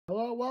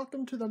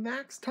welcome to the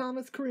Max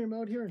Thomas career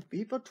mode here in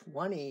FIFA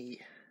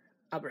 20.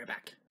 I'll be right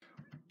back.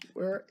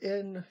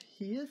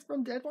 He is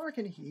from Denmark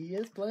and he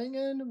is playing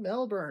in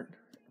Melbourne.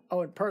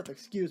 Oh, in Perth,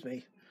 excuse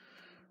me.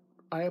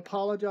 I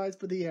apologize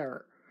for the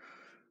error.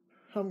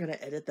 I'm going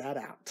to edit that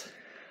out.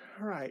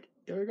 Alright,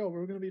 here we go.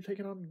 We're going to be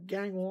taking on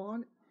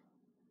Gangwon.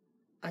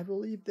 I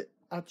believe that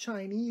a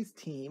Chinese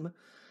team,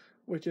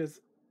 which is...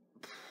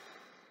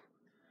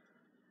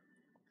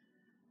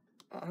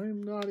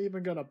 I'm not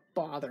even going to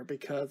bother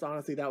because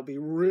honestly that would be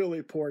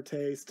really poor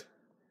taste.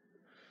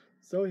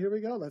 So here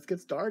we go. Let's get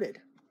started.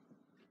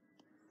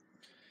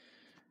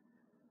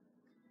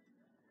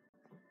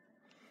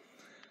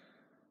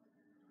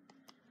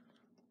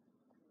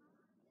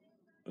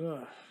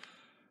 Ugh.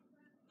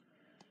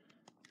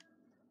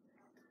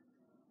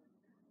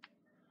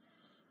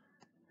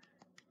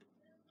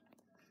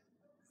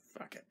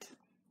 Fuck it.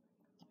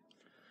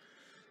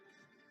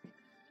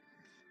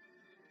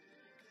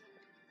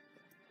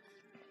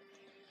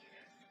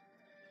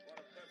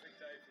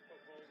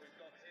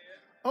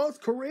 Oh, it's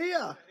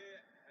Korea!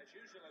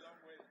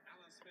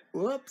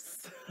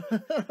 Whoops.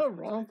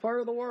 Wrong part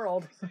of the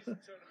world.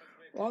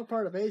 Wrong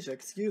part of Asia,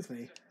 excuse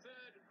me.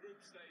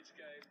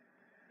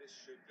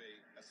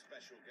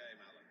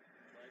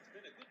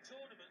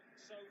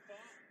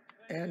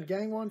 And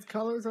Gangwon's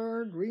colors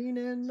are green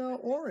and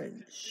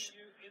orange.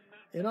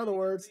 In other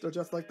words, they're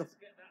just like the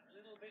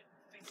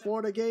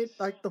Florida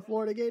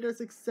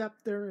Gators,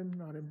 except they're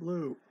not in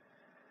blue.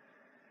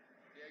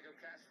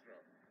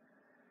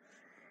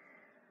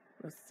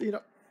 Let's see it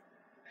up.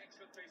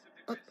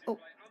 Oh.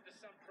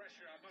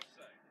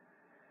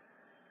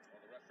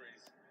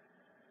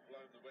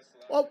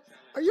 Oh,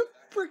 are you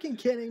freaking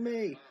kidding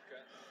me?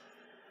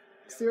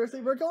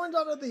 Seriously, we're going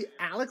down to the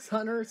Alex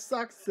Hunter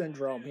sucks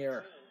syndrome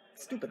here.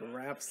 Stupid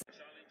refs. He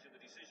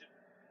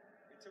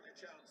took a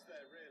chance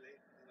there, really,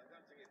 and I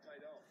don't think it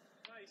paid off.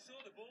 He saw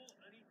the ball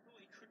and he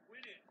thought he could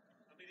win it.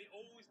 I mean, it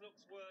always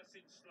looks worse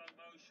in slow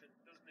motion,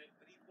 doesn't it?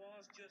 But he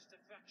was just a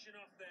fraction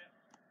off there.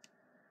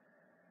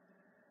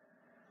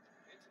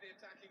 Into the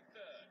attacking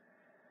third.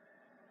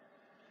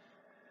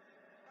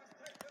 Let's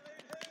take the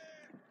lead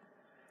here.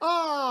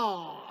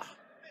 Oh!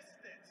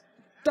 Missed it.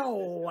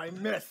 Oh, I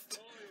missed.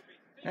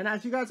 And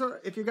as you guys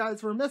if you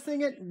guys were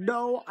missing it,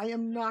 no, I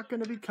am not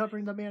going to be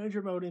covering the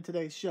manager mode in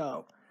today's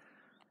show.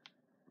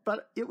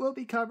 But it will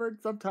be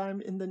covered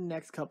sometime in the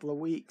next couple of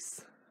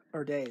weeks.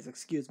 Or days,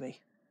 excuse me.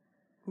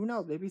 Who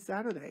knows, maybe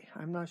Saturday.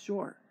 I'm not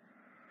sure.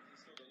 He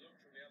saw the look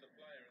from the other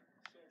player and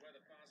saw where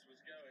the pass was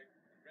going.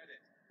 Read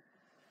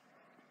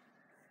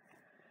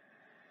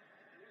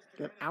it.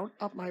 Get out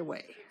of my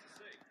way.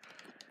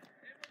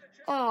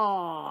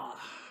 Oh,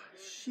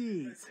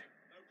 jeez.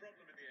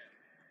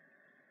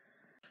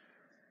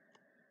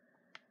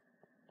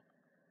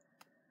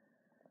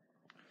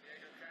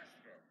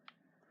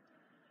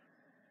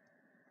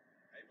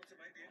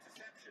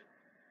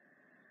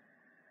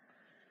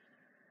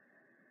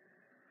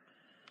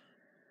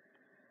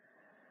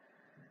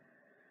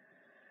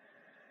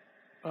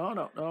 Oh,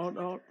 no, no,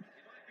 no.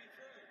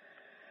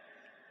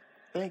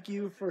 Thank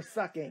you for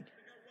sucking.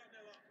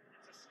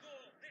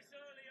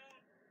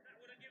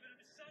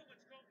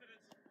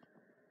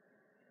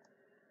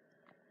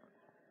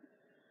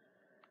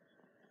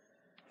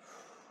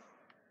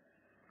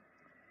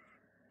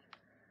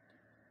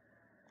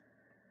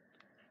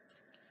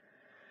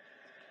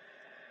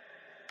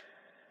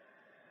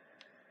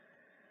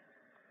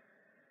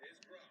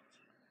 Here's Grant,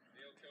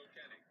 Neil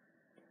Kilkenny,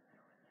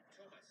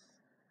 Thomas.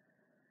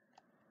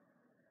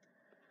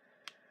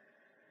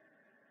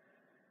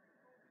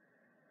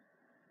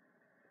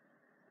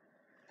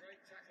 Great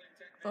tackling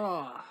technique.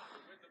 Oh.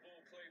 Win the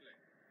ball cleanly.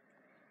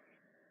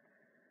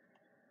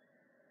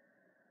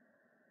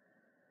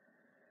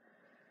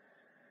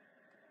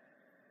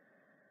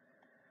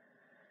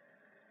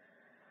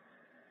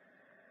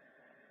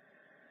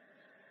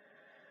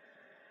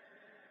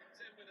 Comes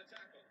in with a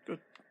tackle. Good,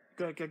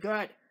 good, good,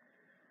 good.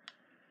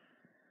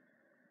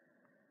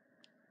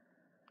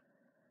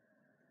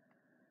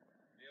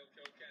 Neil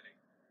Kilkenny.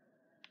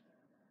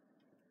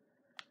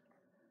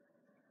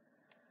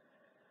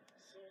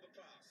 Saw the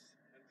pass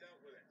and dealt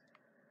with it.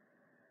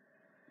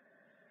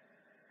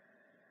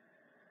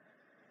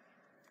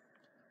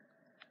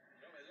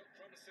 Well, they look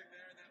promising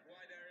there in that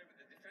wide area, but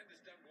the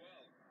defender's done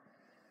well.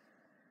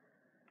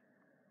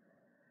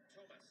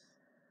 Thomas.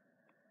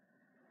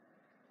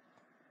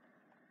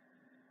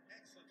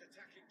 Excellent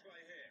attacking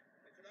play here.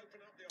 They could open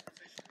up the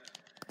opposition now.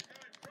 Go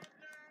in front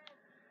now.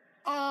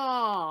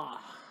 Oh.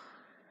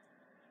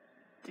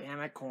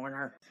 Damn it,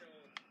 corner. That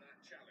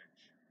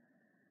challenge.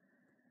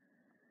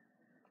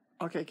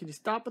 Okay, can you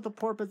stop with the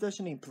poor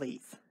positioning,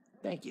 please?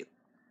 Thank you.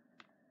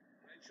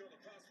 Made sure the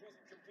pass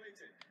wasn't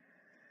completed.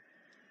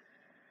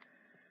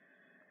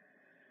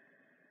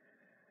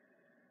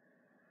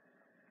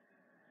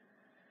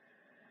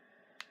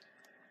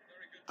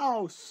 Very good.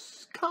 Oh,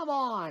 come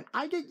on.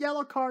 I get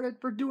yellow carded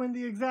for doing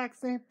the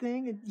exact same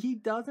thing and he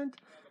doesn't?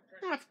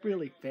 That's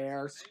really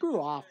fair. Screw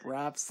off,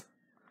 refs.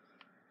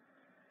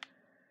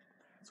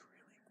 That's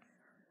really fair.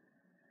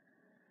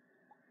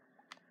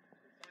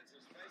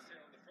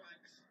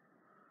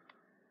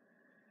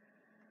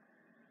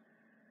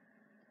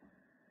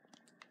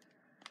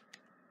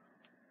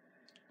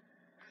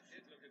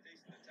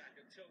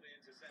 until the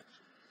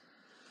interception.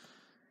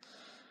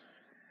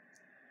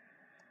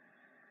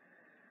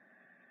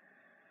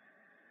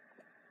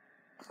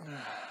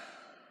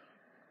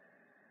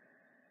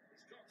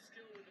 He's got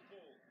skill with the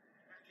ball,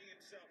 backing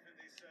himself in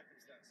these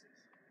circumstances.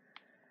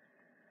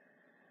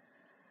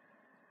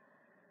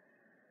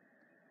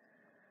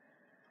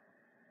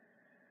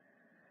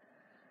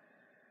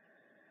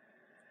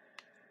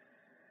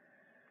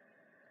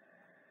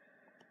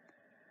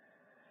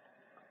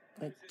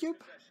 Thank you.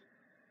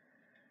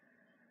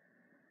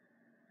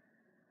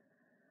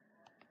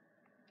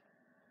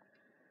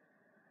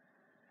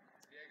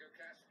 Diego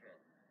Castro.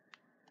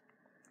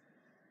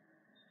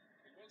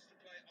 He wants to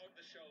play on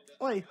the shoulder.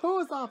 Wait,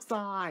 who's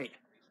offside?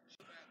 He's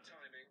about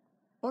timing.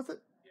 Was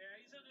it? Yeah,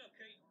 he's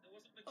unlucky. There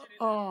wasn't much in it.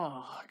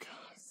 Oh,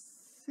 God.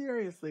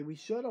 Seriously, we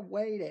should have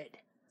waited.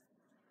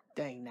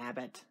 Dang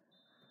nabbit.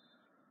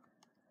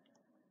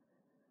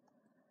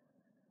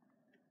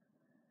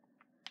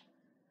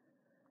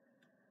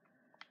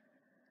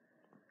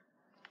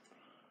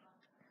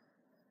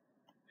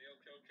 Neil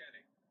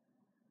Kilkenny.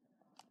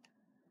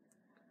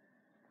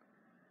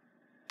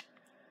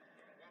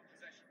 One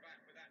possession back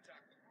with that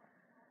tackle.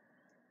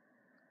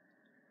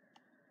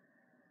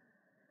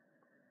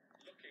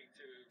 Looking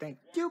to Thank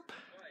widen you. the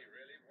play,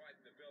 really.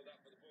 Widen the build up,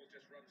 but the ball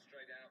just runs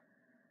straight out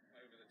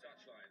over the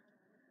touchline.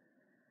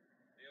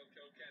 Neil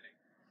Kilkenny.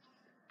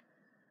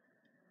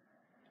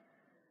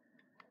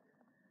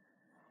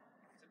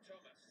 To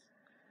Thomas.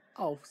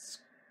 Oh,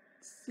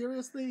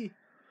 seriously?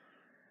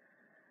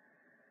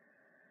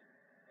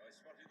 Oh, he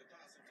spotted the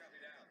pass and cut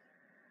it out.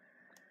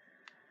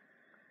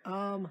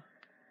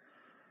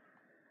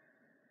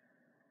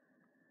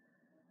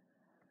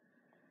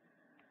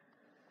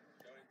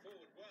 Going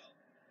forward well.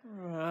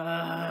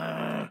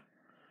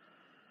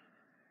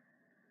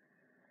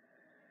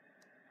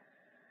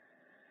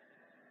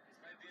 He's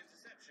made the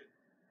interception.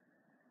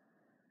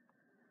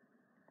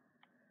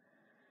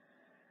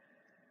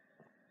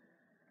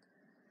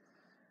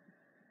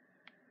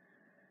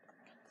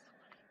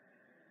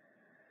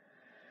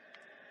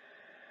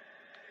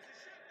 It's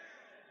a shot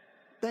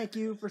now. Thank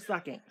you for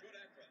sucking. Good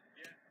effort.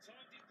 Yeah,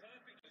 timed it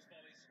perfect, those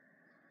volleys.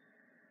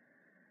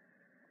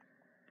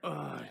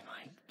 Oh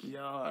my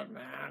God,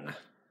 man.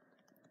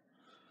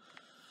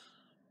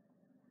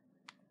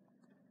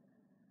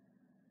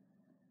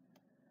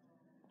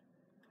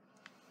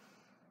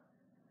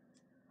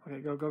 Okay,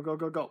 go, go, go,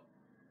 go, go.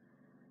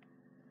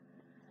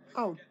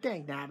 Oh,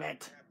 dang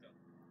nabbit.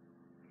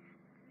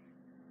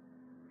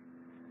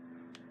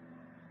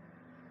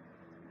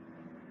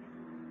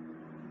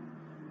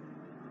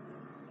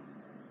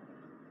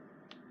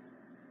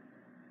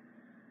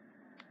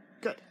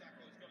 Good.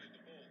 Tackle has got in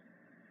the ball.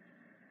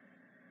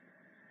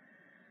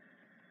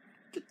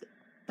 Good.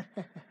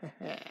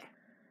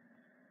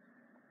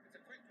 It's a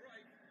quick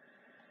break.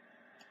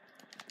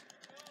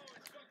 Oh,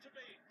 it's got to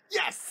be.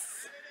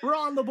 Yes! We're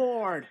on the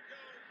board. Goal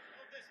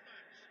of this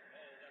match. Oh,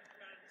 the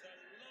fans are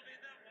loving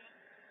that one.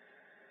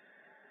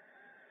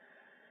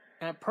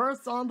 And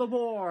Perth's on the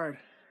board.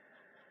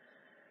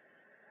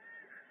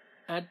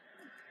 And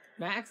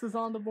Max is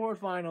on the board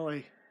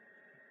finally.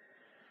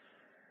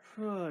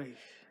 Phew. It's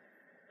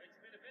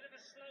been a bit of a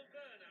slow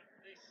burner,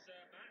 this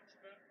match,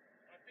 but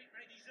I think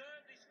they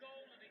deserve this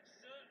goal, and it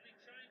certainly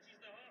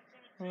changes the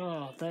half-time.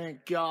 Oh,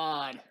 thank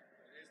God.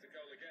 Here's the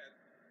goal again.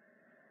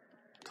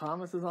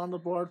 Thomas is on the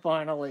board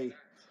finally. That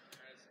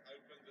has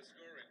opened the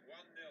scoring. 1-0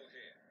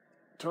 here.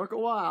 Took a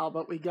while,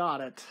 but we got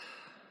it.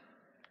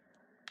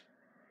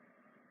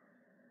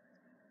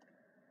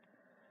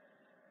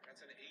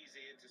 That's an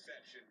easy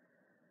interception.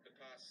 The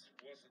pass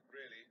wasn't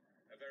really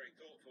a very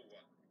thoughtful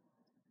one.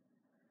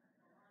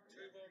 2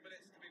 more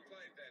minutes to be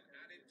played then,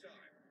 and in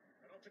time.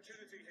 An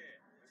opportunity here.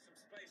 There's some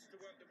space to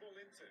work the ball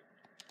into.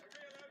 A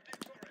real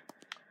opening for him.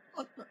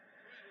 What the-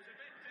 Well, it was a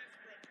bit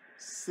desperate.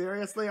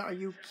 Seriously, are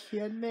you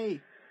kidding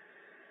me?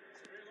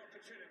 It's a real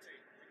opportunity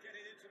to get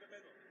it into the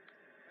middle.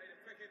 Made a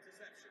quick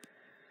interception.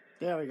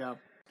 There we go.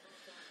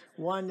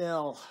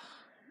 1-0.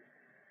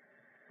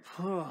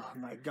 Oh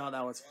my God,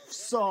 that was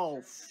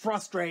so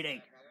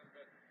frustrating.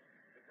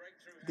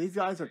 These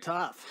guys are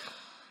tough.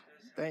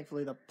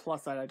 Thankfully, the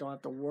plus side, I don't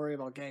have to worry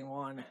about game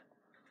one.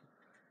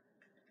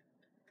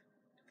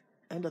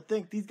 And to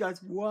think these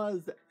guys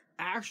was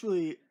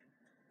actually,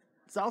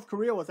 South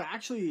Korea was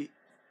actually,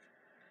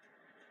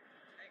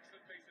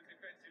 Excellent piece of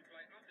defensive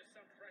play under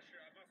some pressure,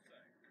 I must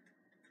say.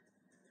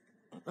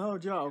 no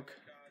joke,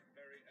 Card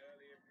very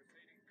early in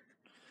proceedings.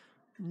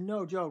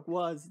 no joke,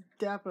 was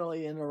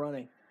definitely in the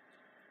running.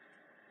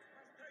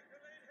 Must take the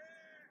lead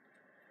here.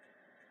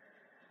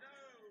 No,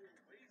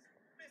 he's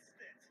missed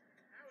it.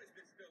 How is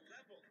this still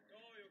level?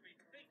 Oh, he'll be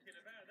thinking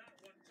about that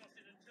one,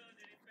 tossing and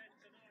turning in bed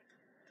tonight.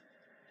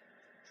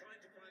 Trying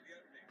to find the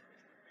opening,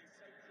 which would be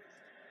so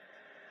crucial.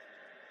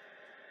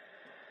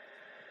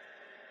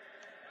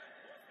 That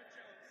was the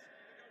chance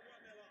to go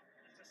 1-0 up.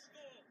 To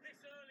score this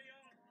early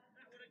on,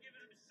 that would have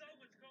given him so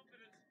much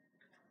confidence.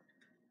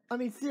 I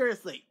mean,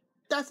 seriously,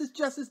 that's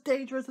just as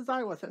dangerous as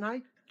I was, and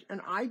I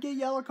get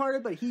yellow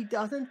carded, but he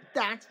doesn't.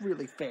 That's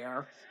really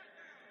fair.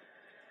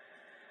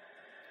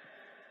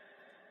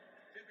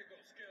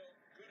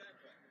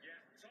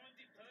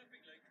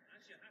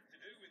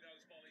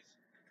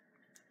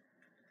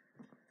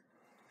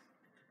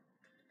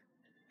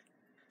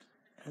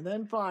 And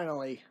then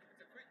finally,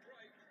 It's a quick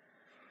break.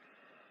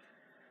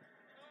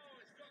 Oh,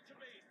 it's got to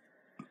be.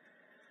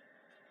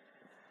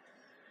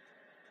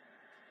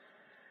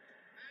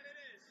 And it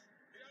is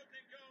the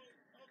opening goal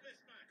of this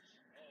match.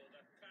 Oh,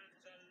 the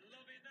fans are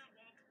loving that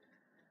one.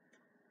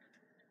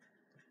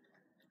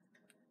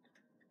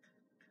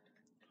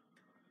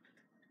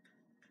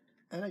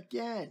 and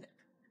again,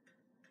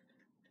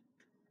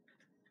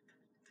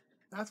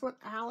 that's what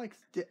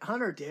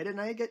Hunter did,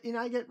 and I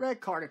get red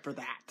carded for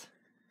that.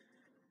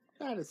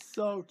 That is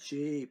so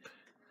cheap.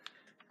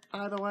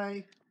 Either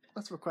way,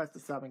 let's request a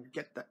sub and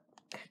get the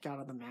heck out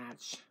of the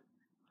match.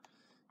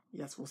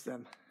 Yes, we'll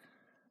sim.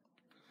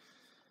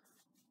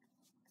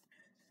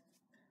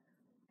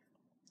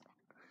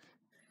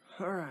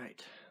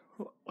 Alright,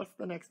 what's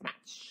the next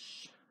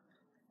match?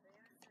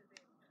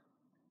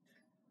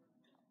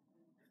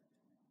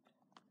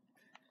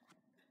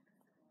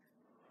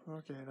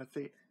 Okay, let's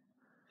see.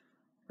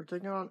 We're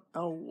taking on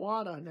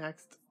Awada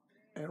next,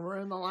 and we're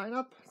in the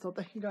lineup, so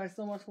thank you guys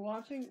so much for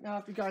watching. Now,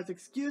 if you guys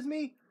excuse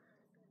me,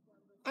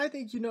 I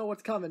think you know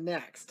what's coming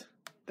next.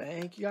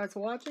 Thank you guys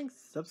for watching.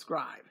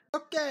 Subscribe.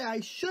 Okay,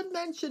 I should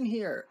mention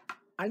here,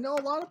 I know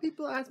a lot of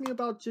people ask me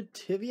about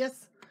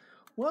Jativius.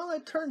 Well,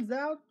 it turns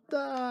out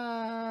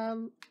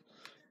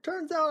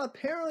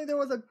apparently there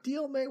was a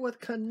deal made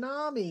with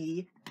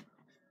Konami.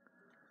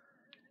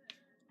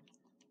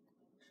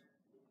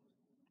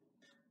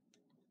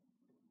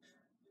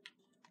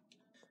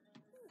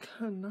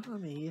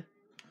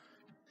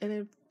 And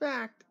in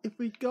fact, if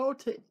we go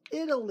to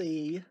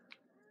Italy,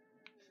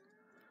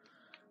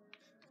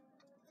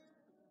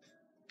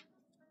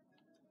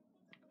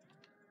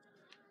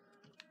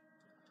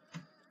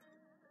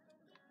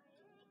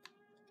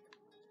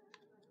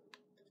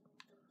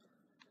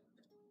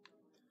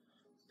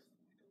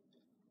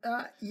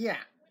 yeah,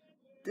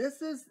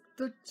 this is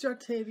the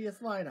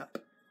Jatavius lineup.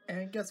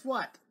 And guess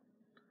what?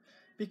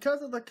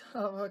 Because of the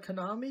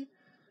Konami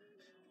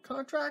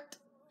contract,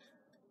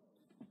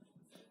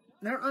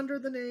 they're under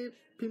the name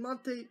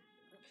Piemonte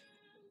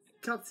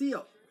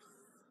Calcio.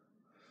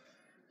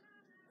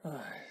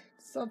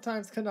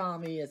 Sometimes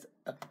Konami is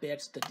a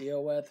bitch to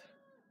deal with.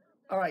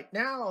 Alright,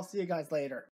 now I'll see you guys later.